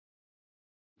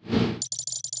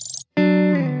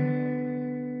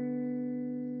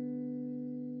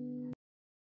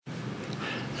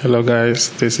Hello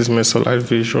guys, this is Mr. Light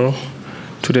Visual.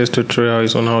 Today's tutorial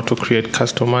is on how to create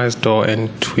customized door and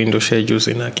window schedules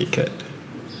in ArchiCAD.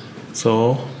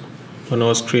 So on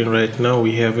our screen right now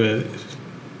we have a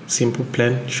simple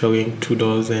plan showing 2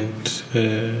 doors and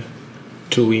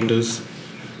 2 windows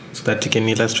so that you can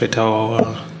illustrate how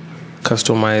our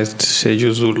customized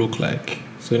schedules will look like.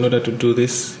 So in order to do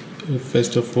this,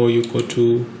 first of all you go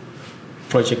to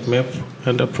project map.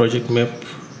 Under project map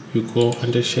you go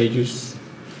under schedules.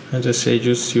 Under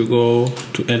schedules you go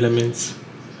to elements.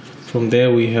 From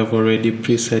there we have already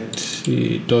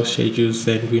preset door schedules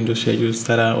and window schedules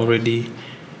that are already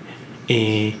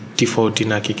default in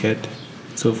ArchiCAD.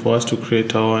 So for us to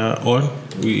create our own,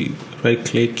 we right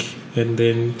click and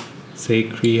then say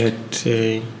create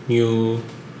a new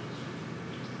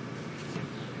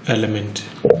element.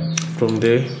 From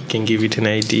there you can give it an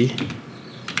ID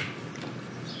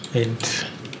and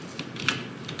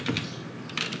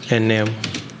a name.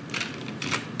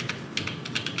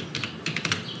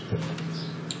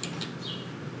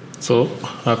 So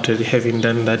after having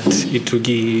done that, it will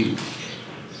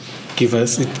give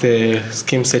us the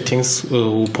scheme settings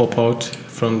will pop out.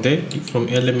 From there, from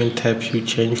element type you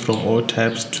change from all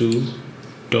types to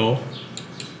door,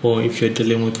 or if you're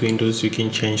dealing with windows you can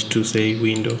change to say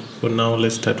window. For now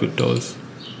let's start with doors.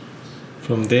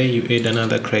 From there you add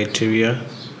another criteria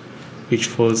which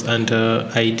falls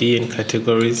under ID and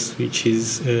categories, which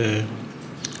is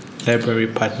library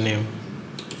part name.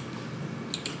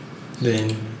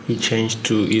 Then you change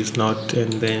to is not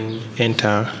and then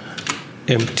enter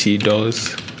empty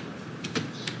doors,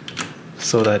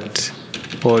 so that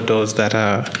all doors that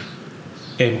are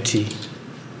empty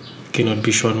cannot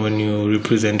be shown when you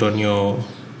represent on your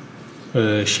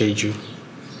schedule.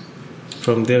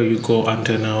 From there you go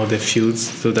under now the fields,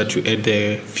 so that you add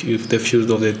the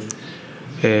fields of the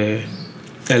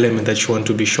element that you want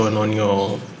to be shown on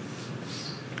your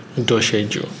door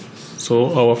schedule.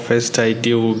 So our first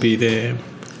ID will be the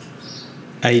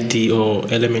ID or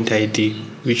element ID,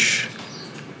 which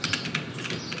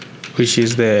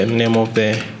is the name of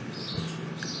the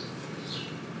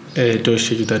door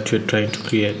schedule that you're trying to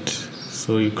create.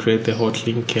 So you create the hot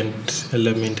link and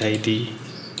element ID,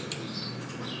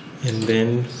 and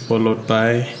then followed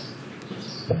by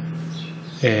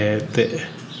the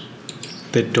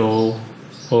door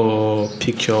or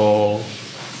picture or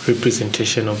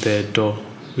representation of the door,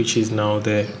 which is now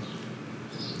the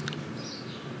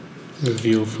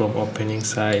view from opening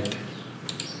side.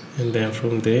 And then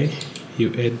from there you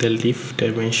add the leaf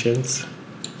dimensions,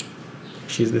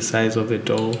 which is the size of the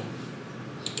door,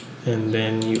 and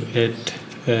then you add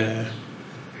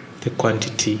the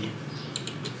quantity,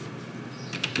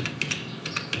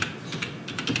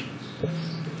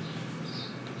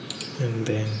 and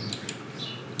then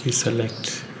you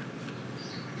select.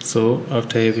 So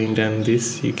after having done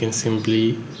this, you can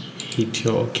simply hit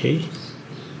your OK,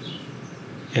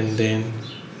 and then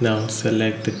now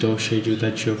select the door schedule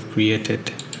that you have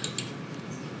created.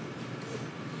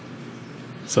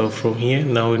 So from here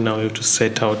now we have to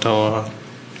set out our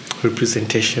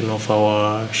representation of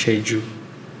our schedule.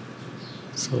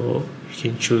 So you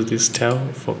can choose this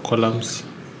style for columns.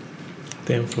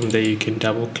 Then from there you can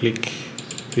double click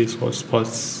these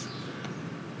hotspots,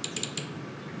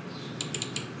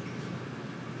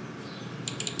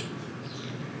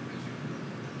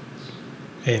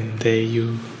 and there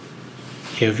you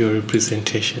have your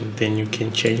representation. Then you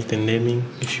can change the naming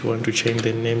if you want to change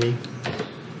the naming.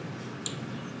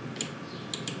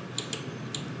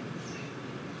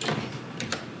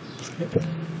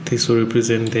 This will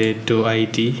represent the door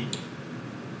ID.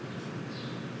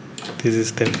 This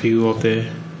is the view of the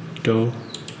door,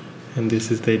 and this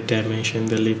is the dimension,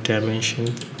 the leaf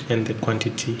dimension, and the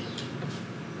quantity.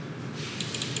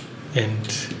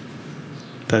 And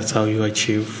that's how you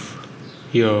achieve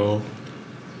your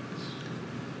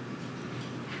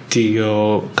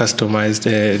customized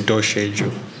door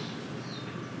schedule.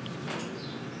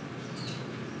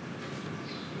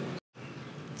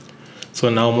 So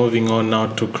now moving on now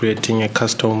to creating a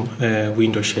custom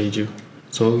window schedule.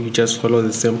 So you just follow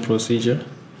the same procedure.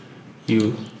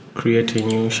 You create a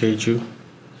new schedule,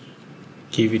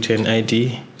 give it an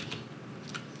ID,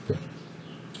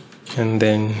 and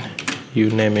then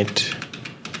you name it.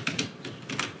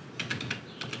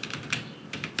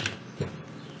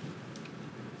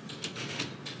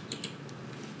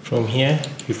 From here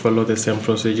we follow the same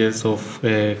procedures of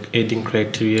adding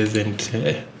criteria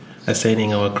and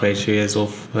assigning our criteria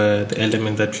of the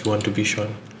element that we want to be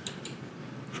shown.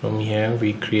 From here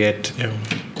we create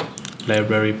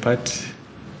library part,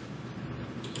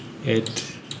 add,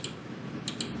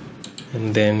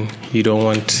 and then you don't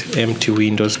want empty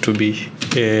windows to be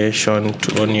shown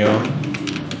on your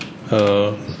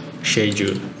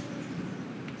schedule.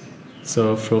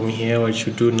 So from here, what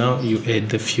you do now, you add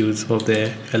the fields of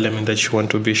the element that you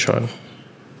want to be shown.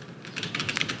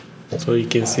 So you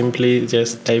can simply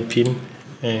just type in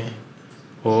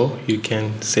or you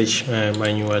can search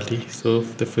manually. So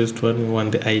the first one, we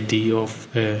want the ID of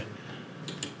the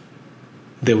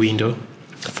window,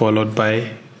 followed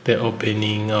by the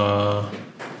opening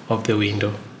of the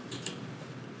window.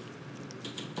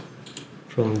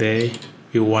 From there,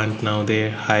 you want now the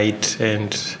height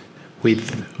and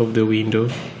width of the window,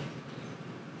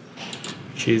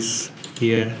 which is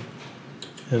here,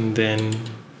 and then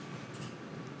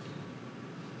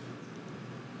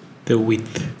the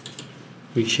width,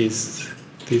 which is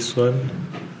this one.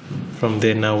 From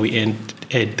there, now we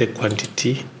add the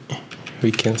quantity.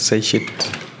 We can search it,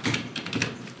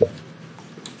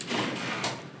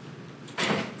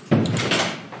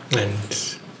 and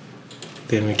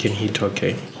then we can hit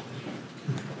OK.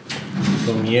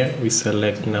 From here, we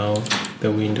select now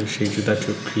the window schedule that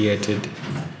we created,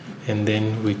 and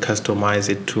then we customize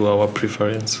it to our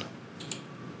preference.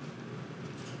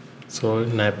 So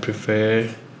I prefer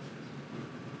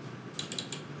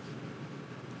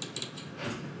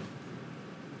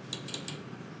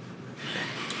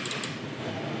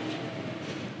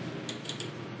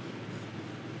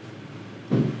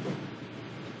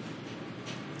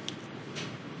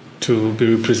to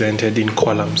be represented in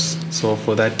columns. So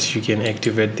for that, you can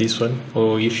activate this one,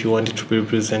 or if you want it to be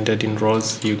represented in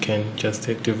rows, you can just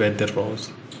activate the rows.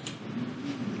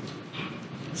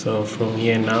 So from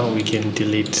here now, we can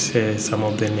delete some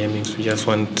of the namings. We just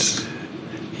want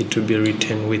it to be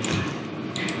written with.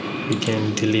 We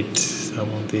can delete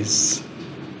some of this.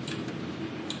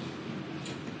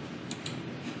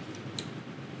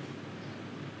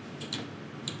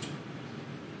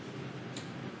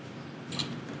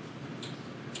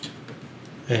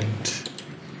 And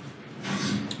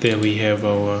there we have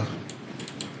our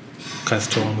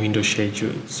custom window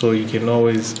schedule. So you can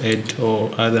always add or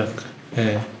other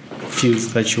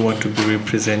fields that you want to be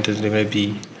represented. There may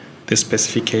be the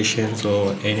specifications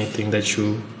or anything that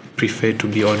you prefer to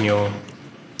be on your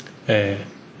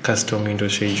custom window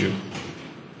schedule.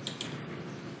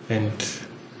 And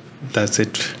that's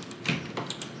it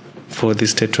for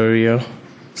this tutorial.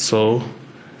 So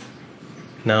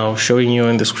now showing you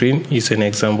on the screen is an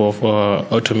example of our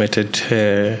automated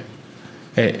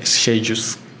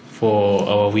schedules for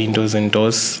our windows and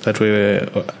doors that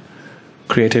were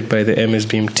created by the MS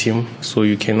Beam team. So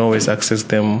you can always access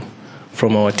them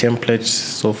from our templates.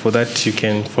 So for that, you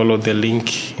can follow the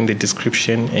link in the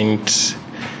description and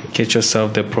get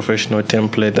yourself the professional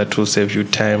template that will save you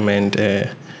time and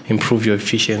improve your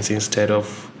efficiency instead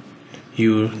of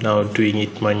you now doing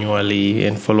it manually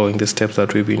and following the steps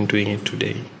that we've been doing it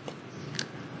today.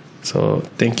 So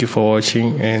thank you for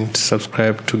watching, and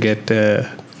subscribe to get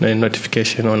a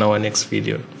notification on our next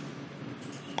video.